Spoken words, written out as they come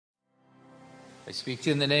I speak to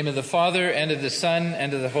you in the name of the Father, and of the Son,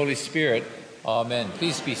 and of the Holy Spirit. Amen.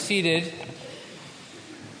 Please be seated.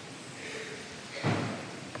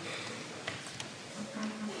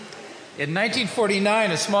 In 1949,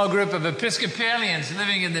 a small group of Episcopalians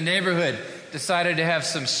living in the neighborhood decided to have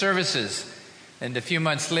some services. And a few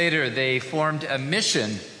months later, they formed a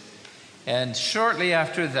mission. And shortly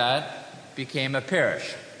after that, became a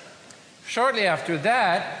parish. Shortly after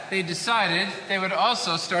that, they decided they would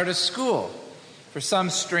also start a school for some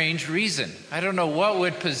strange reason. I don't know what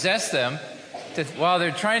would possess them while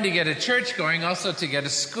they're trying to get a church going, also to get a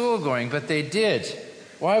school going, but they did.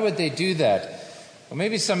 Why would they do that? Well,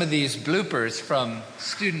 maybe some of these bloopers from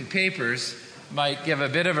student papers might give a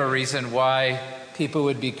bit of a reason why people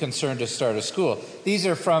would be concerned to start a school. These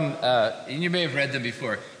are from, and you may have read them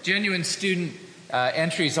before, genuine student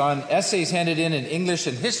entries on essays handed in English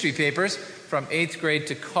and history papers from 8th grade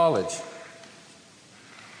to college.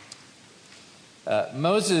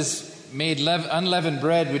 Moses made unleavened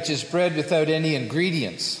bread, which is bread without any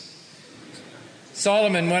ingredients.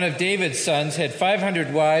 Solomon, one of David's sons, had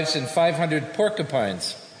 500 wives and 500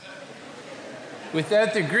 porcupines.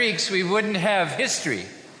 Without the Greeks, we wouldn't have history.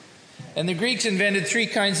 And the Greeks invented 3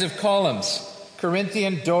 kinds of columns: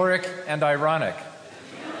 Corinthian, Doric, and Ironic.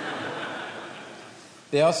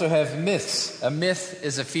 They also have myths. A myth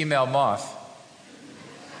is a female moth.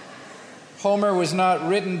 Homer was not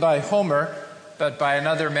written by Homer, but by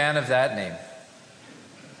another man of that name.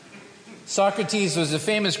 Socrates was a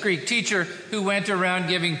famous Greek teacher who went around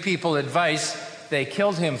giving people advice. They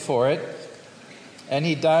killed him for it, and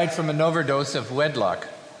he died from an overdose of wedlock.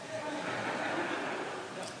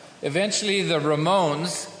 Eventually, the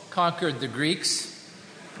Ramones conquered the Greeks.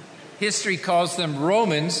 History calls them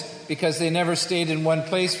Romans because they never stayed in one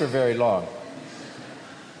place for very long.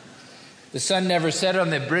 The sun never set on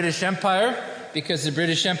the British Empire because the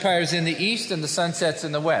British Empire is in the east and the sun sets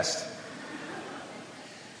in the west.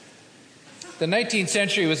 The 19th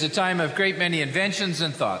century was a time of great many inventions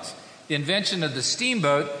and thoughts. The invention of the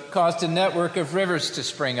steamboat caused a network of rivers to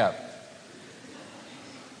spring up.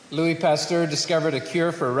 Louis Pasteur discovered a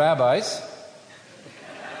cure for rabbis.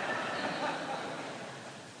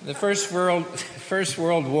 The First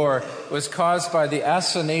World War was caused by the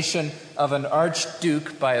assassination of an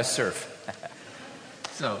archduke by a serf.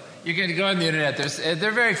 So you can go on the internet.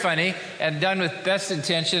 They're very funny and done with best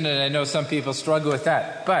intention, and I know some people struggle with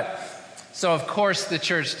that. So of course the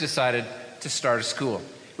church decided to start a school.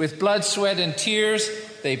 With blood, sweat, and tears,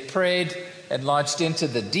 they prayed and launched into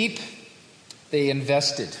the deep. They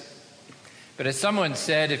invested. But as someone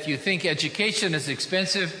said, if you think education is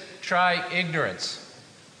expensive, try ignorance.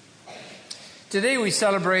 Today we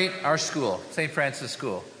celebrate our school, St. Francis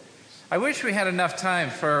School. I wish we had enough time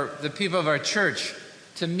for the people of our church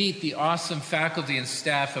to meet the awesome faculty and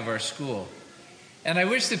staff of our school. And I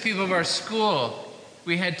wish the people of our school,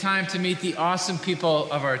 we had time to meet the awesome people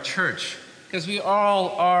of our church, because we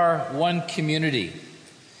all are one community.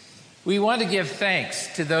 We want to give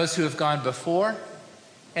thanks to those who have gone before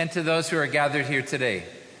and to those who are gathered here today.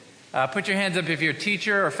 Put your hands up if you're a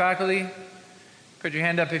teacher or faculty. Put your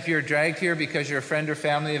hand up if you're dragged here because you're a friend or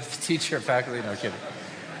family of the teacher or faculty. No kidding.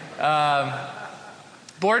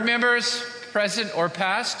 Board members, present or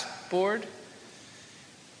past board.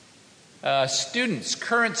 Students,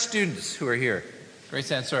 current students who are here.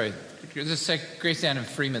 Grace Ann, sorry. This is Grace Ann and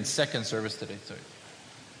Freeman's second service today. Sorry.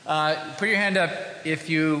 Put your hand up if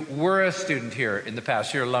you were a student here in the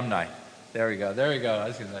past. You're alumni. There we go. I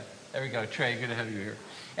was going to say. There we go. Trey, good to have you here.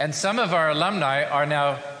 And some of our alumni are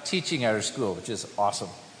now teaching at our school, which is awesome.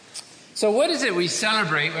 So what is it we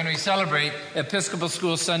celebrate when we celebrate Episcopal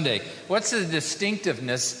School Sunday? What's the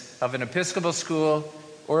distinctiveness of an Episcopal school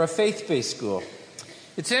or a faith-based school?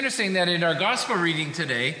 It's interesting that in our gospel reading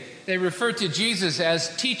today, they refer to Jesus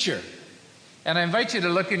as teacher. And I invite you to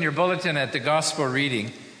look in your bulletin at the gospel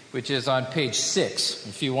reading, which is on page 6,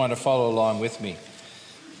 if you want to follow along with me.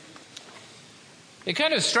 It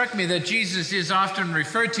kind of struck me that Jesus is often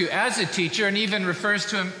referred to as a teacher and even refers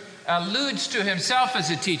to him, alludes to himself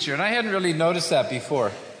as a teacher. And I hadn't really noticed that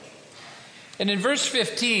before. And in verse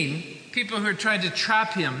 15, people who are trying to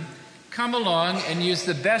trap him come along and use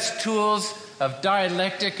the best tools of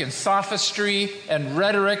dialectic and sophistry and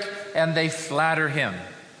rhetoric, and they flatter him.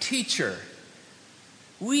 Teacher,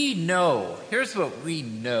 we know, here's what we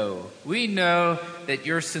know. We know that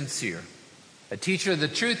you're sincere. A teacher of the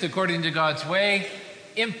truth according to God's way,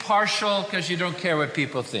 impartial because you don't care what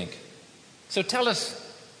people think. So tell us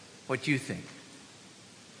what you think.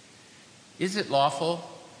 Is it lawful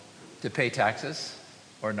to pay taxes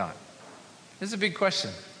or not? This is a big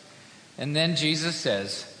question. And then Jesus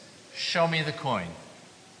says, show me the coin.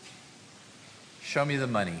 Show me the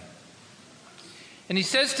money. And he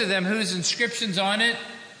says to them, whose inscription's on it?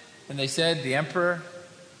 And they said, the emperor.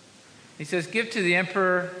 He says, give to the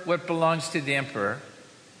emperor what belongs to the emperor,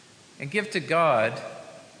 and give to God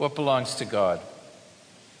what belongs to God.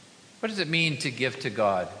 What does it mean to give to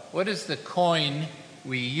God? What is the coin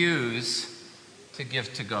we use to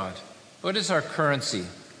give to God? What is our currency?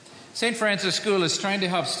 St. Francis School is trying to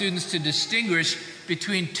help students to distinguish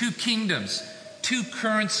between two kingdoms, two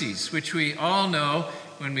currencies, which we all know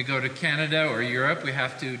when we go to Canada or Europe, we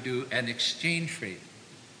have to do an exchange rate.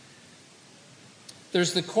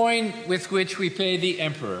 There's the coin with which we pay the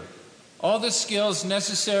emperor. All the skills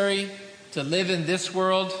necessary to live in this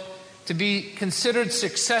world, to be considered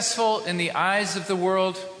successful in the eyes of the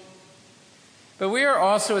world. But we are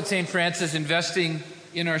also at St. Francis investing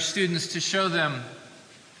in our students to show them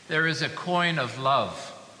there is a coin of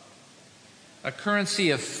love, a currency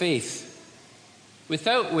of faith,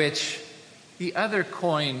 without which the other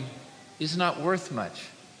coin is not worth much.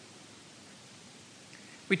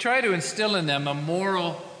 We try to instill in them a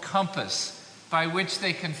moral compass by which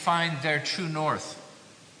they can find their true north.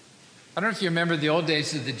 I don't know if you remember the old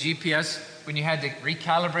days of the GPS when you had to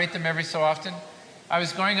recalibrate them every so often. I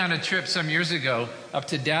was going on a trip some years ago up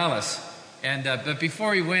to Dallas, and but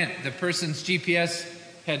before we went, the person's GPS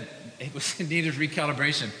needed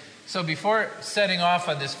recalibration. So before setting off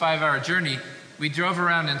on this 5-hour journey, we drove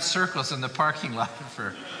around in circles in the parking lot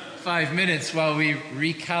for 5 minutes while we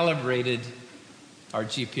recalibrated our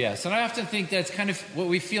GPS. And I often think that's kind of what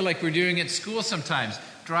we feel like we're doing at school sometimes,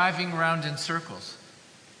 driving around in circles.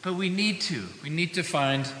 But we need to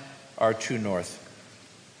find our true north.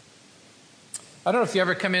 I don't know if you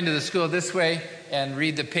ever come into the school this way and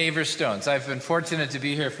read the paver stones. I've been fortunate to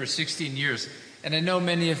be here for 16 years, and I know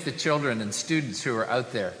many of the children and students who are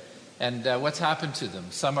out there. And what's happened to them?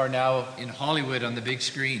 Some are now in Hollywood on the big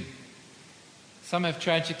screen. Some have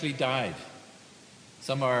tragically died.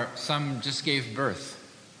 Some just gave birth.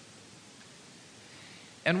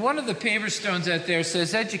 And one of the paver stones out there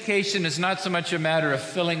says, education is not so much a matter of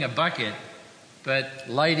filling a bucket, but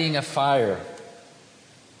lighting a fire.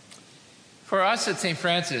 For us at St.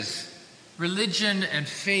 Francis, religion and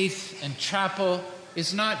faith and chapel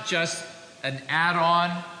is not just an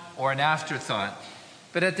add-on or an afterthought,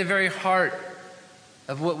 but at the very heart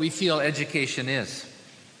of what we feel education is.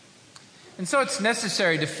 And so it's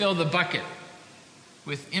necessary to fill the bucket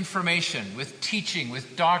with information, with teaching,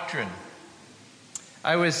 with doctrine.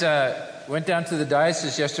 I went down to the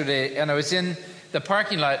diocese yesterday, and I was in the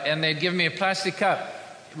parking lot, and they'd given me a plastic cup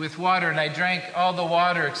with water, and I drank all the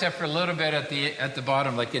water except for a little bit at the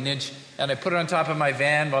bottom, like an inch, and I put it on top of my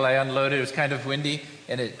van while I unloaded. It was kind of windy,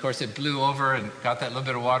 and of course it blew over and got that little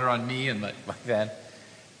bit of water on me and my van.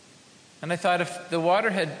 And I thought if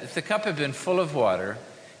the cup had been full of water,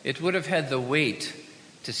 it would have had the weight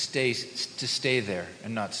to stay there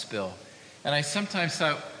and not spill. And I sometimes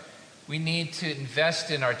thought we need to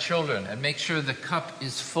invest in our children and make sure the cup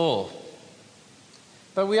is full.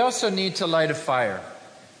 But we also need to light a fire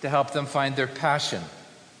to help them find their passion.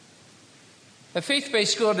 A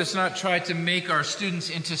faith-based school does not try to make our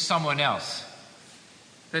students into someone else,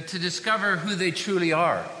 but to discover who they truly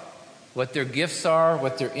are, what their gifts are,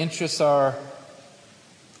 what their interests are,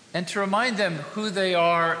 and to remind them who they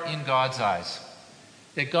are in God's eyes.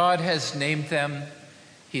 That God has named them,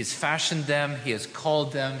 He has fashioned them, He has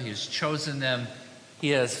called them, He has chosen them, He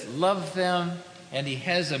has loved them, and He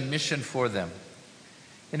has a mission for them.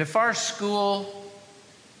 And if our school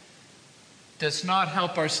does not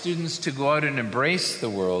help our students to go out and embrace the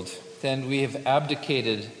world, then we have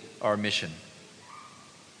abdicated our mission.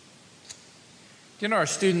 You know, our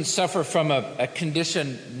students suffer from a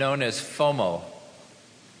condition known as FOMO,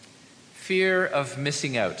 fear of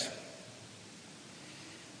missing out.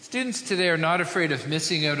 Students today are not afraid of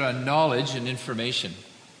missing out on knowledge and information.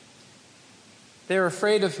 They're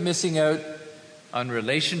afraid of missing out on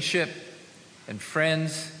relationship and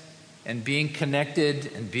friends and being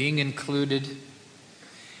connected and being included.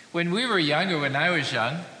 When we were younger, when I was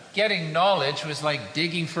young, getting knowledge was like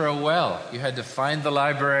digging for a well. You had to find the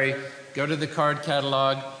library, go to the card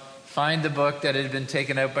catalog, find the book that had been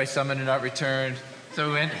taken out by someone and not returned.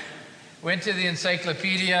 So we went to the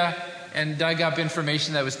encyclopedia and dug up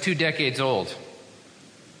information that was 2 decades old.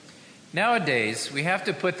 Nowadays, we have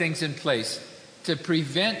to put things in place to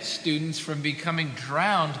prevent students from becoming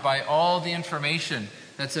drowned by all the information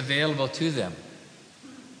that's available to them.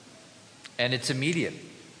 And it's immediate.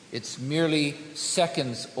 It's merely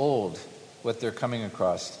seconds old, what they're coming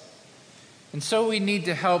across. And so we need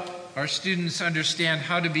to help our students understand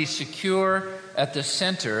how to be secure at the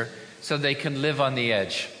center so they can live on the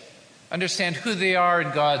edge. Understand who they are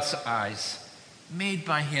in God's eyes. made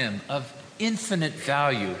by him, of infinite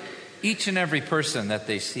value, each and every person that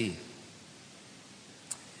they see.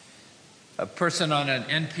 A person on an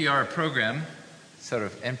NPR program, sort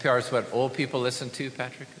of, NPR is what old people listen to,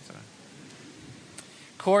 Patrick?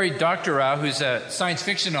 Cory Doctorow, who's a science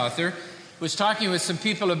fiction author, was talking with some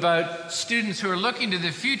people about students who are looking to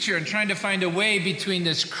the future and trying to find a way between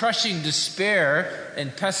this crushing despair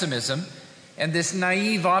and pessimism and this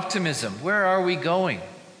naive optimism. Where are we going?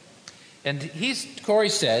 And Cory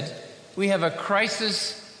said, we have a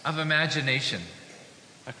crisis of imagination.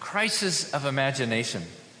 A crisis of imagination.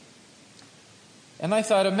 And I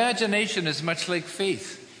thought, imagination is much like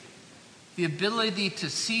faith. The ability to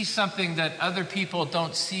see something that other people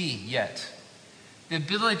don't see yet. The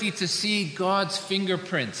ability to see God's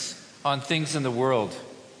fingerprints on things in the world.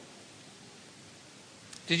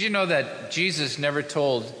 Did you know that Jesus never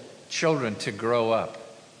told children to grow up?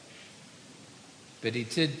 But he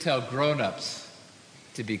did tell grown-ups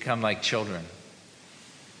to become like children.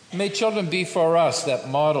 May children be for us that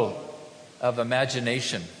model of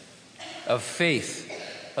imagination, of faith,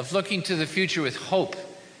 of looking to the future with hope,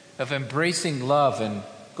 of embracing love and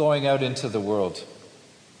going out into the world.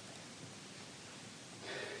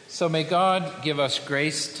 So may God give us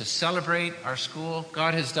grace to celebrate our school.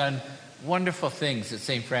 God has done wonderful things at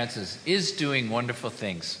St. Francis, is doing wonderful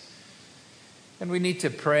things. And we need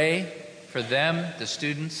to pray for them, the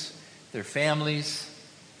students, their families,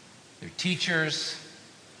 their teachers,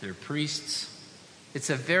 their priests. It's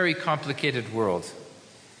a very complicated world.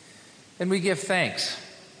 And we give thanks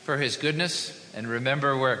for his goodness and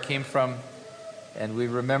remember where it came from, and we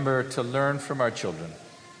remember to learn from our children.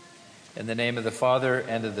 In the name of the Father,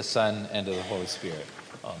 and of the Son, and of the Holy Spirit.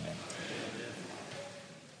 Amen.